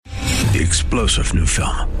The explosive new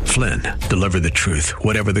film, Flynn, deliver the truth,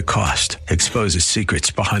 whatever the cost, exposes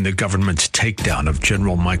secrets behind the government's takedown of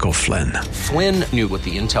General Michael Flynn. Flynn knew what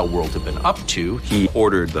the intel world had been up to. He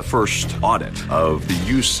ordered the first audit of the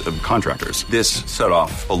use of contractors. This set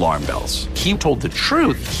off alarm bells. He told the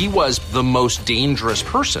truth. He was the most dangerous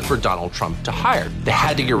person for Donald Trump to hire. They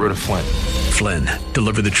had to get rid of Flynn. Flynn,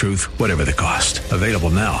 deliver the truth, whatever the cost. Available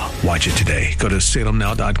now. Watch it today. Go to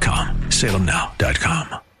salemnow.com.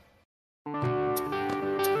 salemnow.com.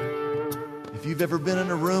 If you've ever been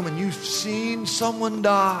in a room and you've seen someone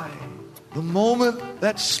die, the moment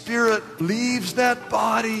that spirit leaves that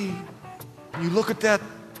body, you look at that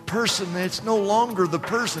person, it's no longer the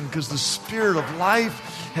person because the spirit of life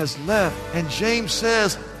has left. And James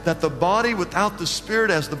says that the body without the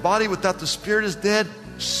spirit, as the body without the spirit is dead,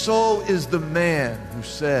 so is the man who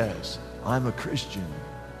says, I'm a Christian,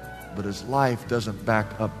 but his life doesn't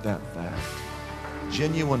back up that fact.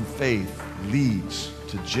 Genuine faith leads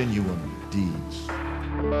to genuine deeds.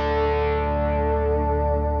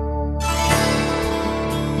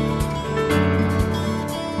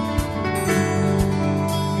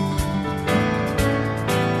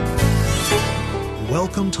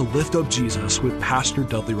 Welcome to Lift Up Jesus with Pastor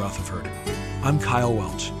Dudley Rutherford. I'm Kyle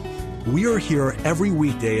Welch. We are here every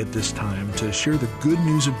weekday at this time to share the good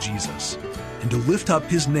news of Jesus and to lift up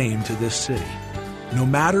his name to this city. No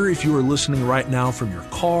matter if you are listening right now from your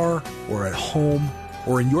car or at home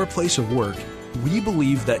or in your place of work, we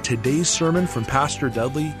believe that today's sermon from Pastor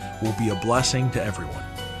Dudley will be a blessing to everyone.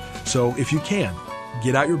 So if you can,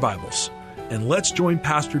 get out your Bibles and let's join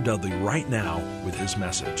Pastor Dudley right now with his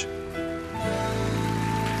message.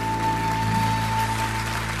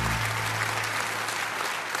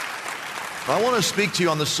 I want to speak to you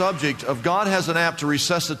on the subject of God has an app to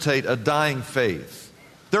resuscitate a dying faith.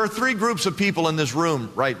 There are three groups of people in this room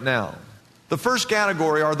right now. The first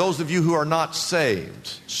category are those of you who are not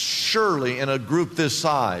saved. Surely in a group this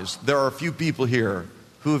size, there are a few people here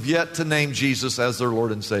who have yet to name Jesus as their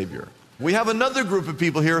Lord and Savior. We have another group of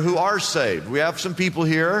people here who are saved. We have some people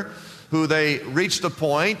here who they reached a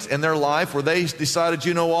point in their life where they decided,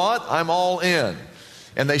 you know what, I'm all in.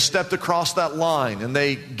 And they stepped across that line and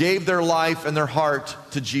they gave their life and their heart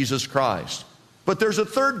to Jesus Christ. But there's a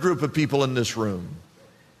third group of people in this room.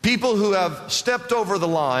 People who have stepped over the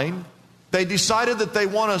line. They decided that they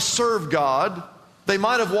want to serve God. They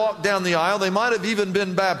might have walked down the aisle. They might have even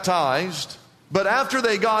been baptized. But after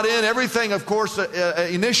they got in, everything, of course,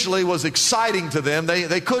 initially was exciting to them.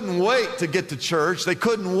 They couldn't wait to get to church. They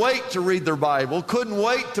couldn't wait to read their Bible. Couldn't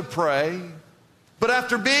wait to pray. But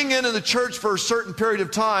after being in the church for a certain period of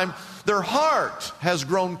time, their heart has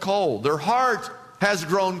grown cold. Their heart has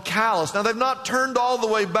grown callous. Now, they've not turned all the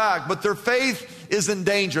way back, but their faith is in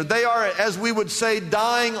danger. They are, as we would say,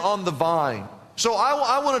 dying on the vine. So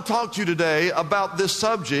I want to talk to you today about this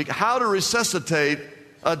subject, how to resuscitate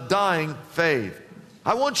a dying faith.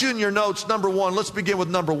 I want you in your notes, number one, let's begin with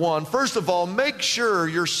number one. First of all, make sure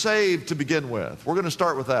you're saved to begin with. We're going to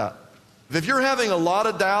start with that. If you're having a lot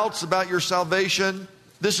of doubts about your salvation,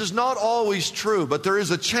 this is not always true, but there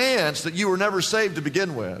is a chance that you were never saved to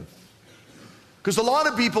begin with. Because a lot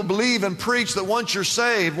of people believe and preach that once you're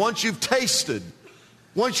saved, once you've tasted,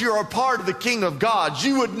 once you're a part of the kingdom of God,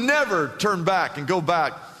 you would never turn back and go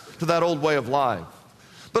back to that old way of life.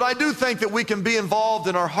 But I do think that we can be involved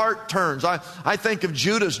in our heart turns. I think of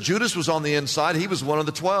Judas. Judas was on the inside. He was one of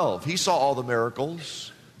the 12. He saw all the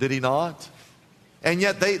miracles, did he not? And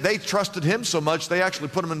yet they trusted him so much, they actually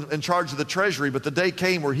put him in charge of the treasury. But the day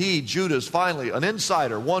came where he, Judas, finally, an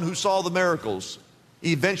insider, one who saw the miracles,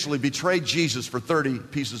 he eventually betrayed Jesus for 30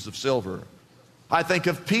 pieces of silver. I think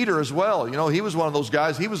of Peter as well. You know, he was one of those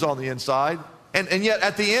guys. He was on the inside. And yet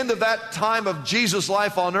at the end of that time of Jesus'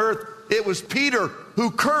 life on earth, it was Peter who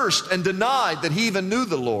cursed and denied that he even knew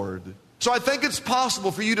the Lord. So I think it's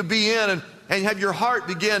possible for you to be in and have your heart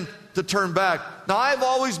begin to turn back. Now, I've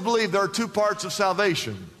always believed there are two parts of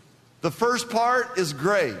salvation. The first part is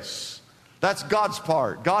grace. That's God's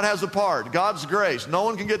part. God has a part. God's grace. No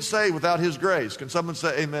one can get saved without his grace. Can someone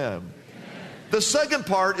say amen? Amen. The second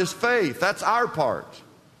part is faith. That's our part.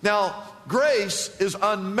 Now, grace is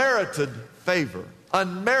unmerited favor.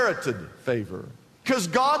 Unmerited favor. Because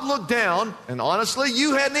God looked down, and honestly,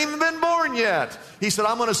 you hadn't even been born yet. He said,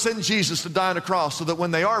 I'm going to send Jesus to die on a cross so that when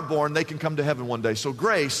they are born, they can come to heaven one day. So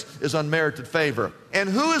grace is unmerited favor. And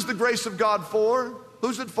who is the grace of God for?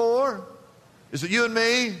 Who's it for? Is it you and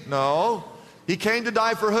me? No. He came to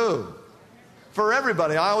die for who? For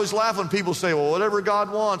everybody. I always laugh when people say, well, whatever God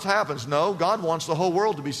wants happens. No, God wants the whole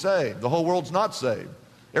world to be saved. The whole world's not saved.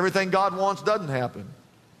 Everything God wants doesn't happen.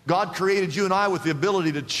 God created you and I with the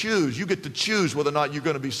ability to choose. You get to choose whether or not you're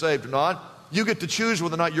going to be saved or not. You get to choose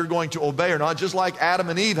whether or not you're going to obey or not. Just like Adam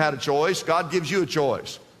and Eve had a choice, God gives you a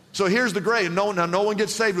choice. So here's the grace. No one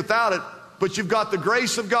gets saved without it, but you've got the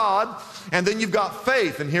grace of God, and then you've got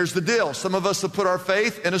faith. And here's the deal. Some of us have put our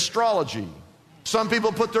faith in astrology. Some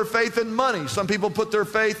people put their faith in money. Some people put their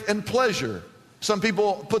faith in pleasure. Some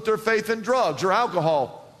people put their faith in drugs or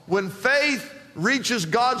alcohol. When faith reaches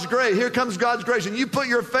God's grace, here comes God's grace, and you put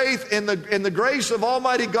your faith in the grace of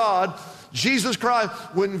Almighty God, Jesus Christ.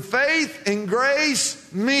 When faith and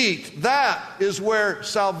grace meet, that is where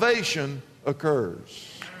salvation occurs.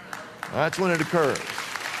 That's when it occurs.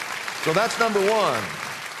 So that's number one.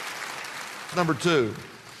 Number two,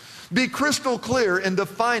 be crystal clear in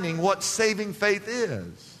defining what saving faith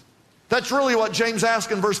is. That's really what James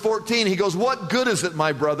asks in verse 14. He goes, what good is it,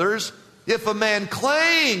 my brothers, if a man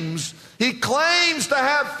claims to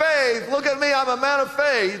have faith? Look at me, I'm a man of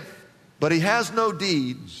faith. But he has no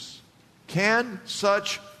deeds. Can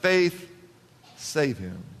such faith save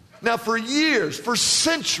him? Now for years, for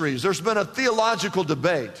centuries, there's been a theological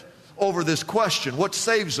debate over this question. What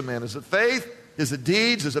saves a man? Is it faith? Is it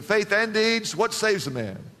deeds? Is it faith and deeds? What saves a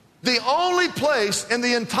man? The only place in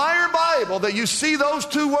the entire Bible that you see those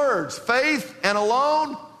two words, faith and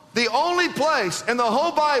alone, the only place in the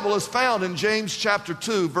whole Bible is found in James chapter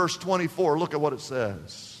 2, verse 24. Look at what it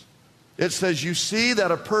says. It says, you see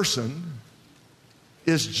that a person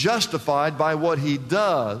is justified by what he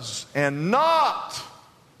does and not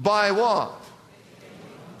by what?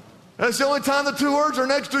 That's the only time the two words are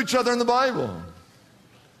next to each other in the Bible.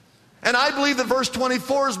 And I believe that verse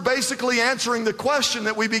 24 is basically answering the question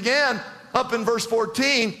that we began up in verse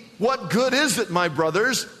 14. What good is it, my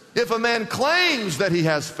brothers, if a man claims that he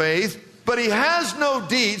has faith, but he has no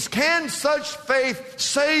deeds? Can such faith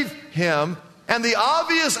save him? And the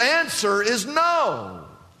obvious answer is no.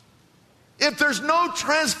 If there's no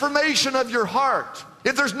transformation of your heart,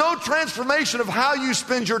 if there's no transformation of how you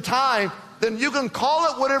spend your time, then you can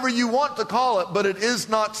call it whatever you want to call it, but it is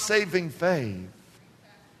not saving faith.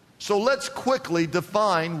 So let's quickly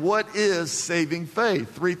define what is saving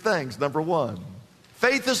faith. Three things. Number one,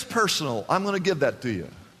 faith is personal. I'm going to give that to you.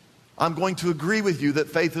 I'm going to agree with you that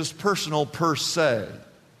faith is personal per se,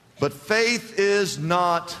 but faith is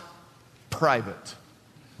not private.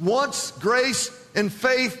 Once grace and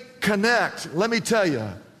faith connect, let me tell you,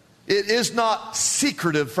 it is not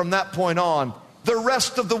secretive from that point on. The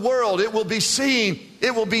rest of the world, it will be seen,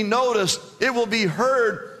 it will be noticed, it will be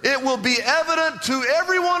heard, it will be evident to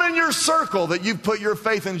everyone in your circle that you've put your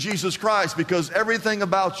faith in Jesus Christ, because everything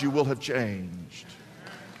about you will have changed.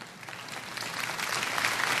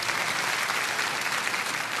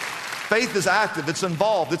 Faith is active, it's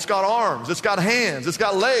involved, it's got arms, it's got hands, it's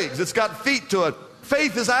got legs, it's got feet to it.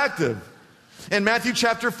 Faith is active. In Matthew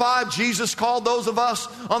chapter 5, Jesus called those of us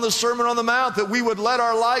on the Sermon on the Mount that we would let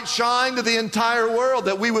our light shine to the entire world,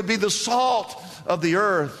 that we would be the salt of the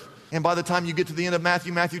earth. And by the time you get to the end of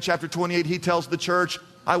Matthew chapter 28, he tells the church,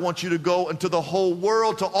 I want you to go into the whole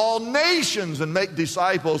world, to all nations, and make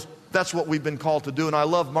disciples. That's what we've been called to do. And I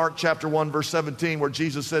love Mark chapter 1, verse 17, where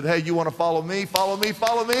Jesus said, hey, you want to follow me? Follow me,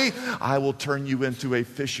 follow me. I will turn you into a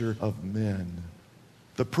fisher of men.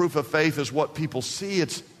 The proof of faith is what people see.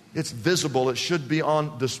 It's visible. It should be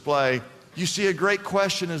on display. You see, a great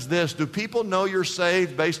question is this. Do people know you're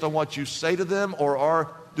saved based on what you say to them,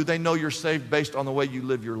 or do they know you're saved based on the way you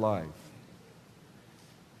live your life?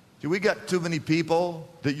 Do we got too many people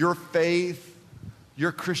that your faith,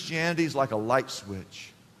 your Christianity is like a light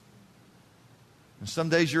switch? And some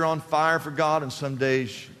days you're on fire for God, and some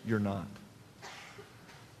days you're not.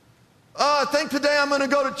 Oh, I think today I'm going to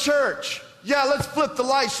go to church. Yeah, let's flip the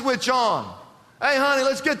light switch on. Hey, honey,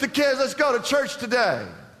 let's get the kids. Let's go to church today.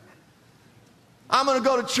 I'm going to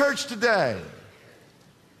go to church today.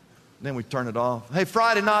 Then we turn it off. Hey,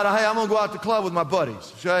 Friday night, I'm going to go out to the club with my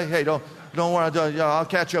buddies. Hey, don't worry. I'll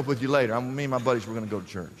catch up with you later. Me and my buddies, we're going to go to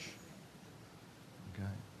church. Okay.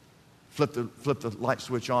 Flip the light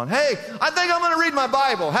switch on. Hey, I think I'm going to read my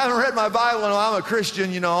Bible. Haven't read my Bible. No, I'm a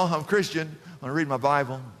Christian, I'm a Christian. I'm going to read my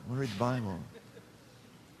Bible. I'm going to read the Bible.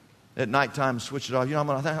 At nighttime, switch it off. I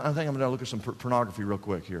think I'm going to look at some pornography real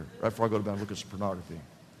quick here. Right before I go to bed, look at some pornography.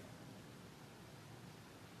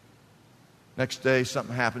 Next day,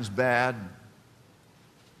 something happens bad.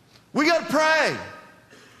 We got to pray.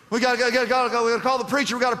 We got to call the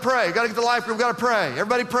preacher. We got to pray. We got to get the life group. We got to pray.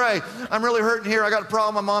 Everybody pray. I'm really hurting here. I got a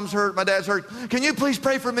problem. My mom's hurt. My dad's hurt. Can you please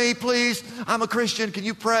pray for me, please? I'm a Christian. Can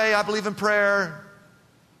you pray? I believe in prayer.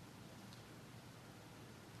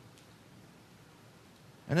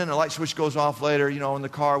 And then the light switch goes off later, in the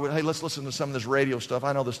car. Hey, let's listen to some of this radio stuff.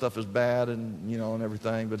 I know this stuff is bad and, and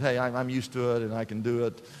everything. But, hey, I'm used to it and I can do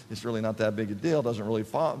it. It's really not that big a deal. It doesn't really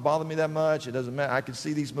bother me that much. It doesn't matter. I can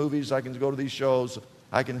see these movies. I can go to these shows.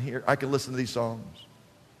 I can listen to these songs.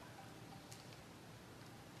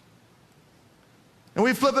 And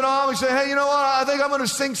we flip it on. We say, hey, you know what? I think I'm going to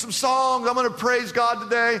sing some songs. I'm going to praise God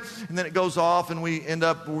today. And then it goes off and we end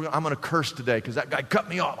up, I'm going to curse today because that guy cut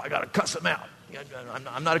me off. I got to cuss him out.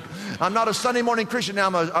 I'm not a Sunday morning Christian now.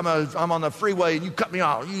 I'm on the freeway and you cut me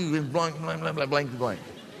off. You blank, blank, blank, blank, blank.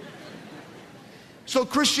 So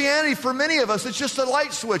Christianity, for many of us, it's just a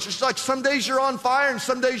light switch. It's like some days you're on fire and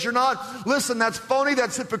some days you're not. Listen, that's phony.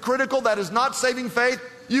 That's hypocritical. That is not saving faith.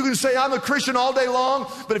 You can say, I'm a Christian all day long,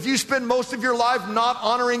 but if you spend most of your life not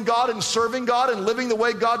honoring God and serving God and living the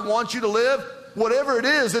way God wants you to live, whatever it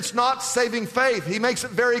is, it's not saving faith. He makes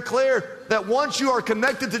it very clear that once you are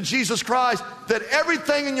connected to Jesus Christ, that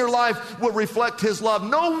everything in your life will reflect His love.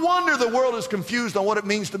 No wonder the world is confused on what it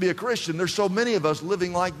means to be a Christian. There's so many of us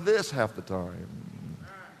living like this half the time.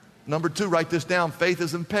 Number 2, write this down. Faith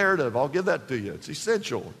is imperative. I'll give that to you. It's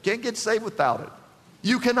essential. Can't get saved without it.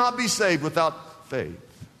 You cannot be saved without faith.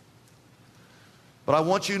 But I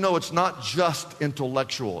want you to know it's not just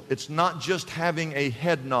intellectual. It's not just having a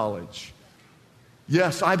head knowledge.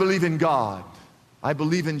 Yes, I believe in God. I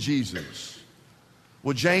believe in Jesus.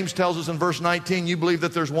 Well, James tells us in verse 19, you believe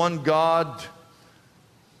that there's one God?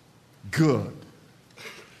 Good.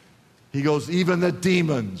 He goes, even the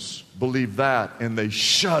demons believe that and they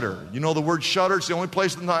shudder. You know the word shudder? It's the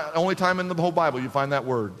only time in the whole Bible you find that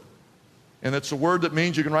word. And it's a word that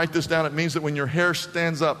means, you can write this down, it means that when your hair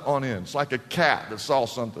stands up on end. It's like a cat that saw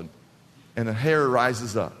something and the hair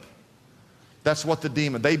rises up. That's what the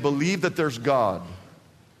demon, they believe that there's God.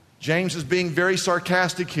 James is being very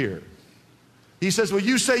sarcastic here. He says, well,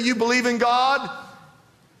 you say you believe in God?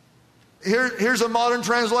 Here's a modern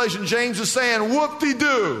translation. James is saying,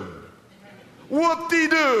 whoop-de-doo.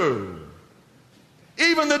 Whoop-de-doo.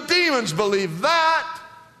 Even the demons believe that.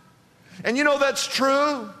 And you know that's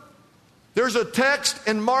true. There's a text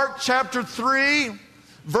in Mark chapter 3,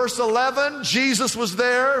 verse 11. Jesus was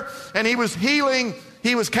there and He was healing.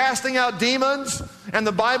 He was casting out demons. And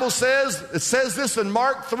the Bible says, it says this in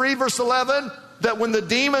Mark 3, verse 11, that when the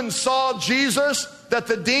demon saw Jesus, that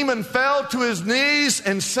the demon fell to his knees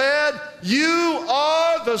and said, you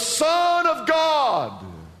are the Son of God.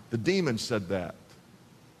 The demon said that.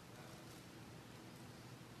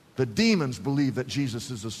 The demons believe that Jesus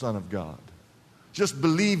is the Son of God. Just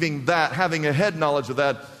believing that, having a head knowledge of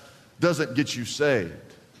that, doesn't get you saved.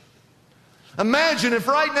 Imagine if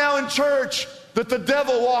right now in church that the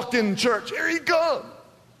devil walked in church. Here he comes.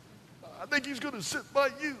 I think he's going to sit by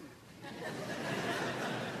you.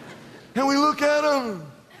 And we look at him.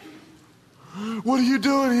 What are you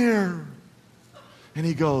doing here? And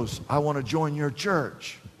he goes, I want to join your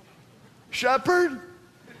church. Shepherd?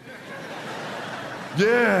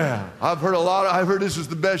 Yeah, I've heard this is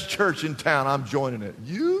the best church in town. I'm joining it.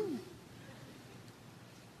 You?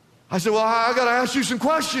 I said, well, I got to ask you some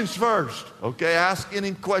questions first. Okay, ask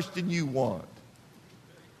any question you want.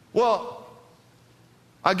 Well,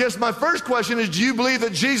 I guess my first question is, do you believe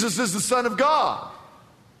that Jesus is the Son of God?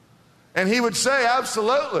 And he would say,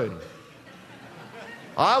 absolutely.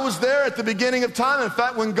 I was there at the beginning of time. In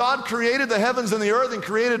fact, when God created the heavens and the earth and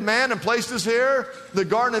created man and placed us here, the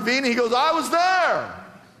Garden of Eden, He goes, I was there.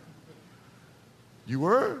 You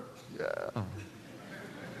were? Yeah.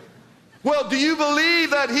 Well, do you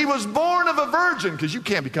believe that He was born of a virgin? Because you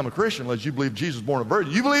can't become a Christian unless you believe Jesus was born of a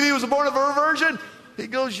virgin. You believe He was born of a virgin? He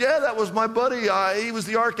goes, yeah, that was my buddy. He was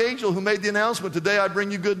the archangel who made the announcement, today I bring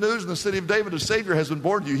you good news in the city of David, a Savior has been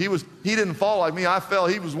born to you. He didn't fall like me. I fell.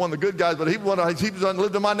 He was one of the good guys, but he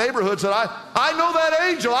lived in my neighborhood. Said, I know that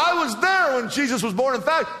angel. I was there when Jesus was born. In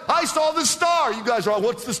fact, I saw the star. You guys are,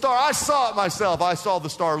 what's the star? I saw it myself. I saw the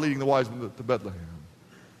star leading the wise men to Bethlehem.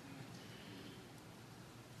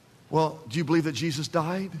 Well, do you believe that Jesus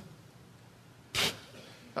died?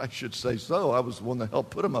 I should say so. I was the one that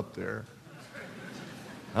helped put Him up there.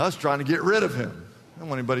 I was trying to get rid of Him. I don't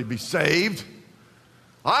want anybody to be saved.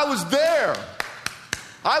 I was there.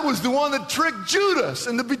 I was the one that tricked Judas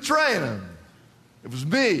into betraying Him. It was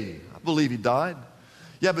me. I believe He died.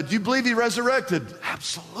 Yeah, but do you believe He resurrected?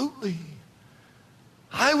 Absolutely.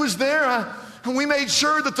 I was there. And we made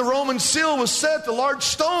sure that the Roman seal was set. The large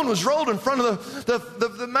stone was rolled in front of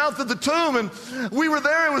the mouth of the tomb. And we were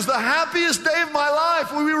there. It was the happiest day of my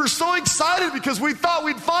life. We were so excited because we thought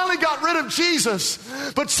we'd finally got rid of Jesus.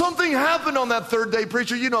 But something happened on that third day.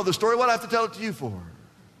 Preacher, you know the story. What do I have to tell it to you for?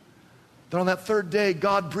 That on that third day,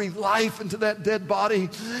 God breathed life into that dead body,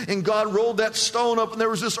 and God rolled that stone up, and there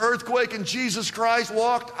was this earthquake, and Jesus Christ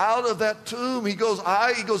walked out of that tomb. He goes,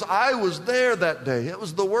 I was there that day. It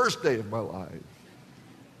was the worst day of my life.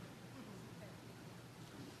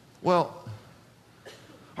 Well,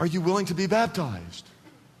 are you willing to be baptized?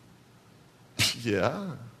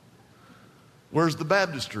 Yeah. Where's the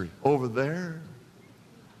baptistry? Over there.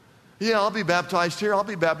 Yeah, I'll be baptized here. I'll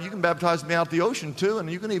be baptized. You can baptize me out the ocean too,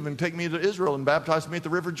 and you can even take me to Israel and baptize me at the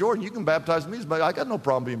River Jordan. You can baptize me. I got no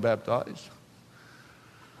problem being baptized.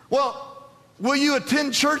 Well, will you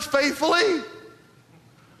attend church faithfully?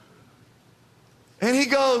 And he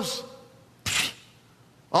goes,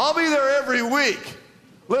 I'll be there every week.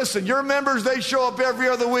 Listen, your members, they show up every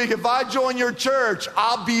other week. If I join your church,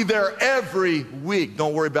 I'll be there every week.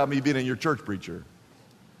 Don't worry about me being in your church, preacher.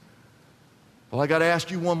 Well, I got to ask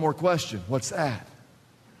you one more question. What's that?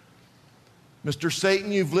 Mr.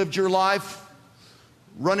 Satan, you've lived your life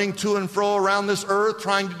running to and fro around this earth,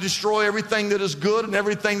 trying to destroy everything that is good and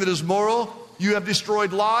everything that is moral. You have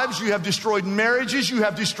destroyed lives. You have destroyed marriages. You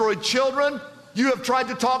have destroyed children. You have tried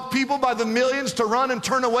to talk people by the millions to run and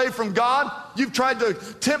turn away from God. You've tried to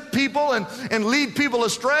tempt people and lead people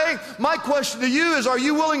astray. My question to you is, are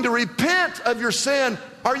you willing to repent of your sin?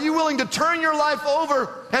 Are you willing to turn your life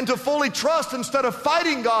over and to fully trust instead of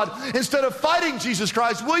fighting God, instead of fighting Jesus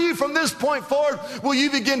Christ? Will you, from this point forward, will you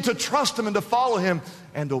begin to trust Him and to follow Him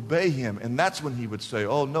and obey Him? And that's when He would say,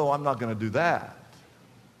 oh, no, I'm not going to do that.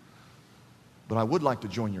 But I would like to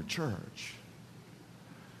join your church.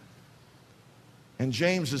 And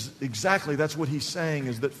James is exactly, that's what he's saying,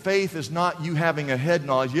 is that faith is not you having a head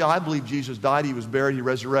knowledge. Yeah, I believe Jesus died, He was buried, He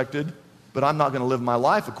resurrected, but I'm not going to live my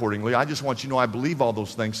life accordingly. I just want you to know I believe all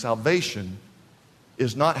those things. Salvation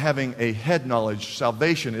is not having a head knowledge.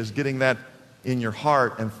 Salvation is getting that in your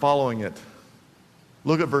heart and following it.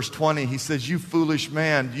 Look at verse 20. He says, you foolish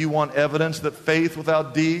man, do you want evidence that faith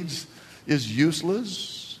without deeds is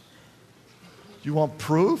useless? Do you want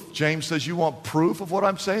proof? James says, you want proof of what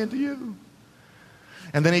I'm saying to you?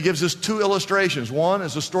 And then he gives us two illustrations. One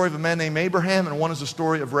is the story of a man named Abraham, and one is the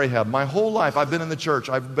story of Rahab. My whole life I've been in the church.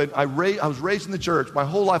 I was raised in the church. My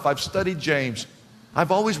whole life I've studied James.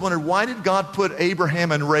 I've always wondered, why did God put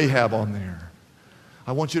Abraham and Rahab on there?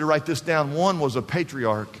 I want you to write this down. One was a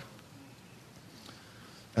patriarch,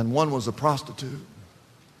 and one was a prostitute.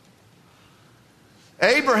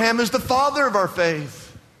 Abraham is the father of our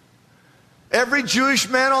faith. Every Jewish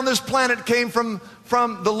man on this planet came from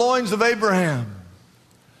the loins of Abraham.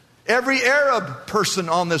 Every Arab person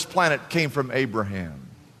on this planet came from Abraham.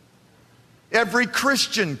 Every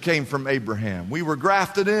Christian came from Abraham. We were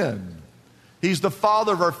grafted in. He's the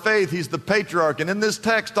father of our faith. He's the patriarch. And in this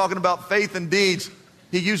text, talking about faith and deeds,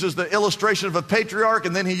 he uses the illustration of a patriarch,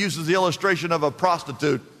 and then he uses the illustration of a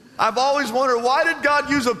prostitute. I've always wondered, why did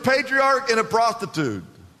God use a patriarch and a prostitute?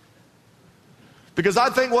 Because I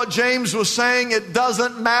think what James was saying, it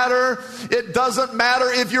doesn't matter. It doesn't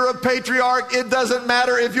matter if you're a patriarch. It doesn't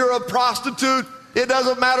matter if you're a prostitute. It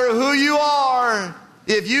doesn't matter who you are.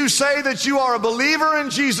 If you say that you are a believer in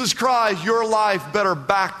Jesus Christ, your life better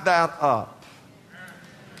back that up.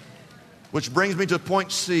 Which brings me to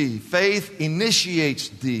point C. Faith initiates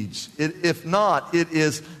deeds. If not, it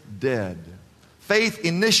is dead. Faith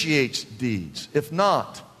initiates deeds. If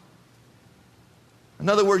not, in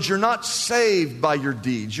other words, you're not saved by your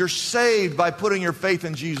deeds. You're saved by putting your faith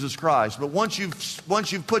in Jesus Christ. But once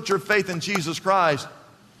you've put your faith in Jesus Christ,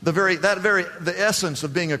 the essence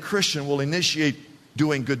of being a Christian will initiate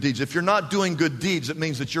doing good deeds. If you're not doing good deeds, it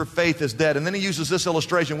means that your faith is dead. And then he uses this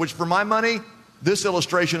illustration, which for my money, this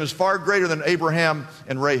illustration is far greater than Abraham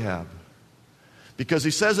and Rahab. Because he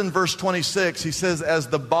says in verse 26, he says, as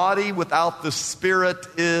the body without the spirit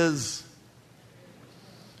is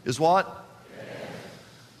what?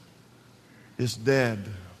 Is dead,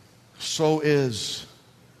 so is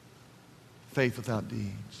faith without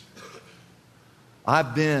deeds.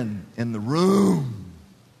 I've been in the room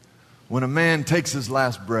when a man takes his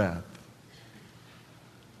last breath.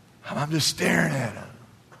 I'm just staring at him,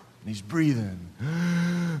 and he's breathing.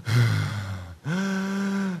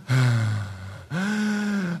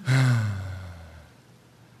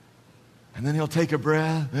 And then he'll take a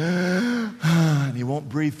breath, and he won't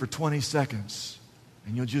breathe for 20 seconds.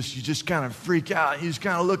 And you just kind of freak out. You just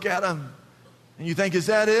kind of look at him. And you think, is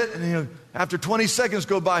that it? And after 20 seconds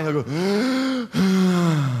go by, he'll go,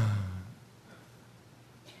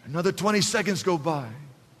 another 20 seconds go by.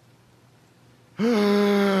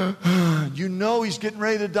 You know he's getting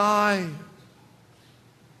ready to die.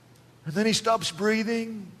 And then he stops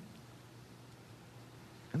breathing.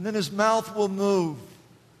 And then his mouth will move.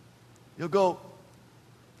 He'll go,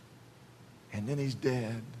 and then he's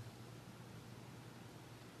dead.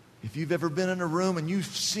 If you've ever been in a room and you've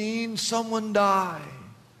seen someone die,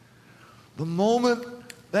 the moment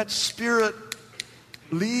that spirit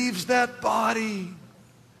leaves that body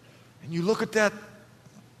and you look at that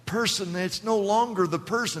person, it's no longer the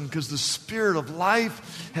person because the spirit of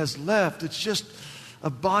life has left. It's just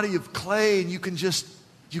a body of clay, and you can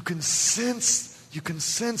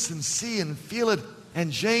sense and see and feel it.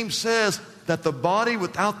 And James says that the body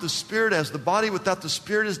without the spirit, as the body without the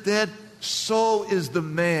spirit is dead, so is the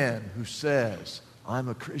man who says, I'm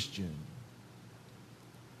a Christian,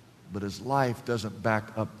 but his life doesn't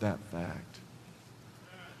back up that fact.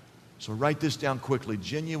 So write this down quickly.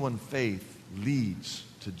 Genuine faith leads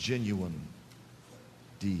to genuine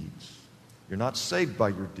deeds. You're not saved by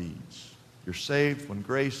your deeds. You're saved when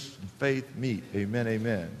grace and faith meet. Amen,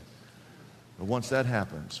 amen. But once that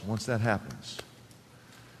happens,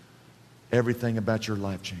 everything about your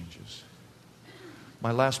life changes.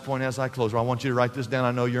 My last point as I close, I want you to write this down.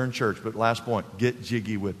 I know you're in church, but last point, get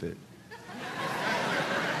jiggy with it.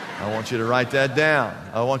 I want you to write that down.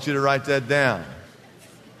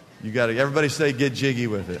 You got to, everybody say get jiggy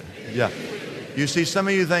with it. Yeah. You see, some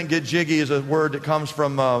of you think get jiggy is a word that comes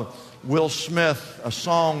from Will Smith, a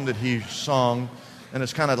song that he sung, and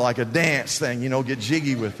it's kind of like a dance thing, get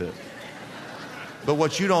jiggy with it. But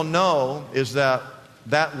what you don't know is that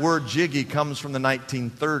word jiggy comes from the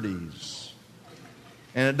 1930s.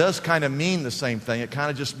 And it does kind of mean the same thing. It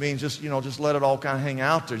kind of just means just let it all kind of hang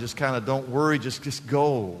out there. Just kind of don't worry, just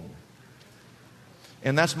go.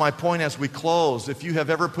 And that's my point as we close. If you have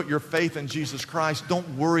ever put your faith in Jesus Christ,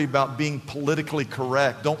 don't worry about being politically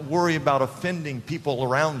correct. Don't worry about offending people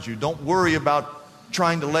around you. Don't worry about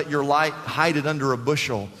trying to let your light hide it under a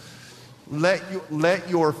bushel. Let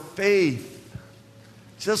your faith,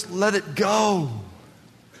 just let it go.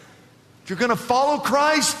 If you're going to follow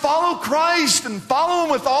Christ and follow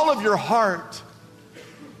Him with all of your heart.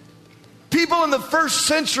 People in the first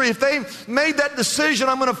century, if they made that decision,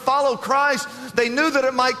 I'm going to follow Christ, they knew that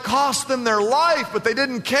it might cost them their life, but they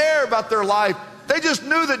didn't care about their life. They just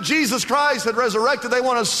knew that Jesus Christ had resurrected. They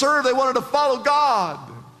wanted to serve. They wanted to follow God.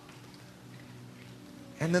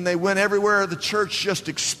 And then they went everywhere. The church just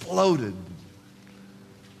exploded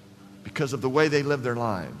because of the way they lived their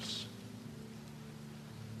lives.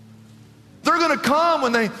 They're going to come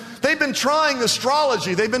when they've been trying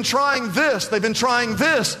astrology. They've been trying this. They've been trying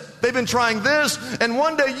this. They've been trying this. And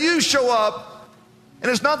one day you show up, and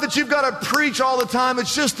it's not that you've got to preach all the time.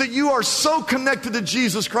 It's just that you are so connected to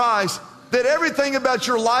Jesus Christ that everything about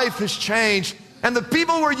your life has changed. And the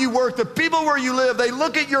people where you work, the people where you live, they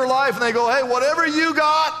look at your life and they go, hey, whatever you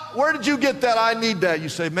got, where did you get that? I need that. You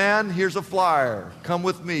say, man, here's a flyer. Come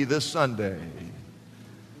with me this Sunday.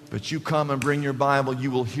 But you come and bring your Bible,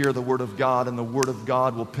 you will hear the Word of God, and the Word of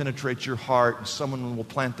God will penetrate your heart, and someone will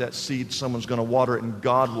plant that seed, someone's going to water it, and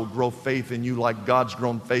God will grow faith in you like God's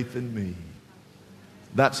grown faith in me.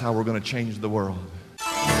 That's how we're going to change the world.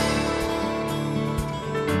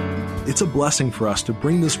 It's a blessing for us to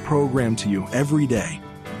bring this program to you every day.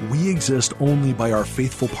 We exist only by our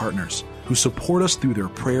faithful partners who support us through their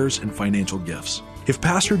prayers and financial gifts. If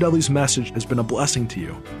Pastor Dudley's message has been a blessing to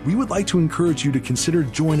you, we would like to encourage you to consider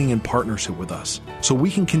joining in partnership with us so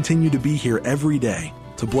we can continue to be here every day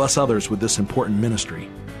to bless others with this important ministry.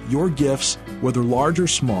 Your gifts, whether large or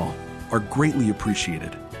small, are greatly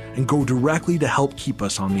appreciated and go directly to help keep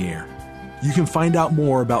us on the air. You can find out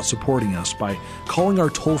more about supporting us by calling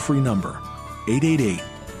our toll-free number,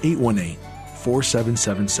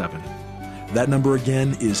 888-818-4777. That number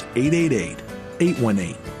again is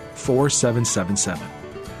 888-818-4777.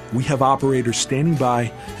 We have operators standing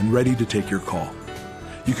by and ready to take your call.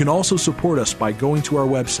 You can also support us by going to our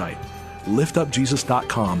website,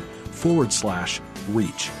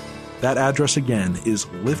 liftupjesus.com/reach. That address again is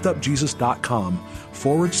liftupjesus.com/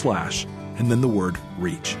 and then the word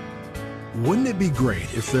reach. Wouldn't it be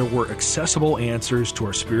great if there were accessible answers to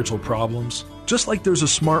our spiritual problems? Just like there's a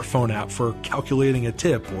smartphone app for calculating a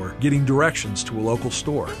tip or getting directions to a local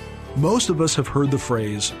store. Most of us have heard the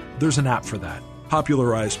phrase, there's an app for that,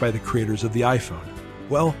 popularized by the creators of the iPhone.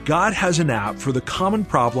 Well, God has an app for the common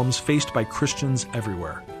problems faced by Christians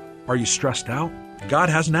everywhere. Are you stressed out? God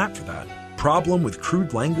has an app for that. Problem with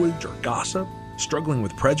crude language or gossip? Struggling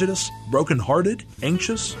with prejudice? Brokenhearted?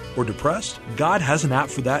 Anxious? Or depressed? God has an app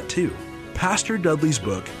for that too. Pastor Dudley's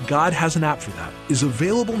book, God Has an App for That, is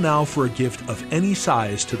available now for a gift of any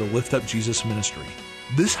size to the Lift Up Jesus ministry.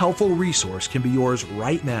 This helpful resource can be yours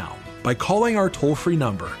right now by calling our toll-free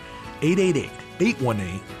number,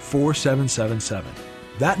 888-818-4777.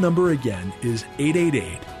 That number again is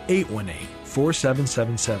 888-818-4777.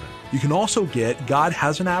 888-4777. You can also get God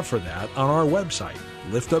Has an App for That on our website,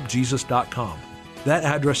 liftupjesus.com. That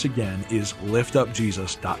address again is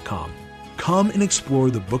liftupjesus.com. Come and explore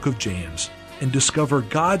the book of James and discover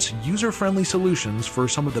God's user-friendly solutions for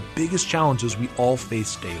some of the biggest challenges we all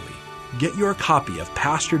face daily. Get your copy of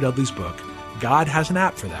Pastor Dudley's book, God Has an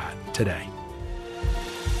App for That, today.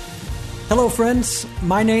 Hello, friends.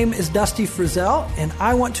 My name is Dusty Frizzell, and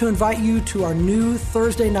I want to invite you to our new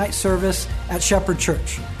Thursday night service at Shepherd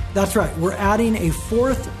Church. That's right, we're adding a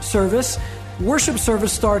fourth service. Worship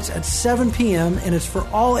service starts at 7 p.m., and it's for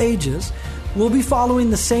all ages. We'll be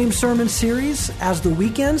following the same sermon series as the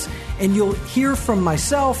weekends, and you'll hear from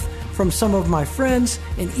myself, from some of my friends,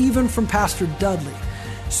 and even from Pastor Dudley.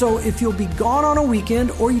 So if you'll be gone on a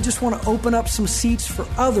weekend, or you just want to open up some seats for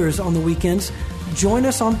others on the weekends, join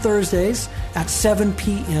us on Thursdays at 7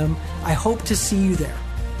 p.m. I hope to see you there.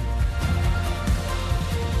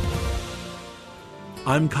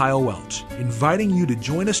 I'm Kyle Welch, inviting you to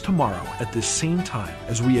join us tomorrow at this same time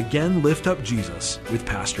as we again lift up Jesus with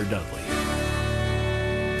Pastor Dudley.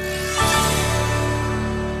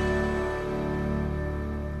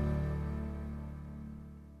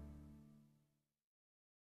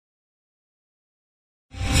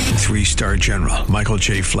 Three-star General Michael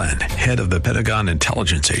J. Flynn, head of the Pentagon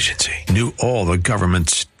Intelligence Agency, knew all the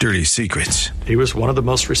government's dirty secrets. He was one of the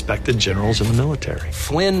most respected generals in the military.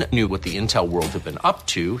 Flynn knew what the intel world had been up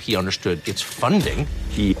to. He understood its funding.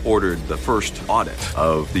 He ordered the first audit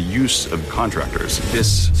of the use of contractors.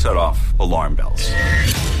 This set off alarm bells.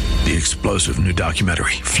 The explosive new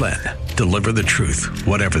documentary, Flynn, Deliver the Truth,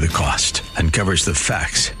 Whatever the Cost, uncovers the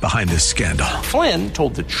facts behind this scandal. Flynn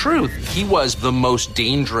told the truth. He was the most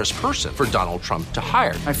dangerous person for Donald Trump to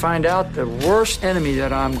hire. I find out the worst enemy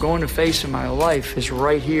that I'm going to face in my life is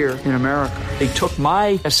right here in America. They took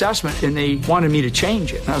my assessment and they wanted me to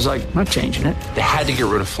change it. And I was like, I'm not changing it. They had to get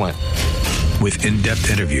rid of Flynn. With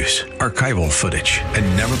in-depth interviews, archival footage, and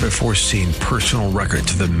never-before-seen personal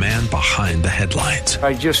records of the man behind the headlines.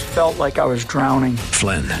 I just felt like I was drowning.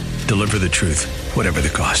 Flynn, Deliver the Truth, Whatever the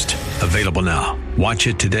Cost. Available now. Watch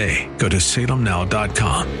it today. Go to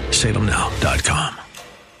salemnow.com. salemnow.com.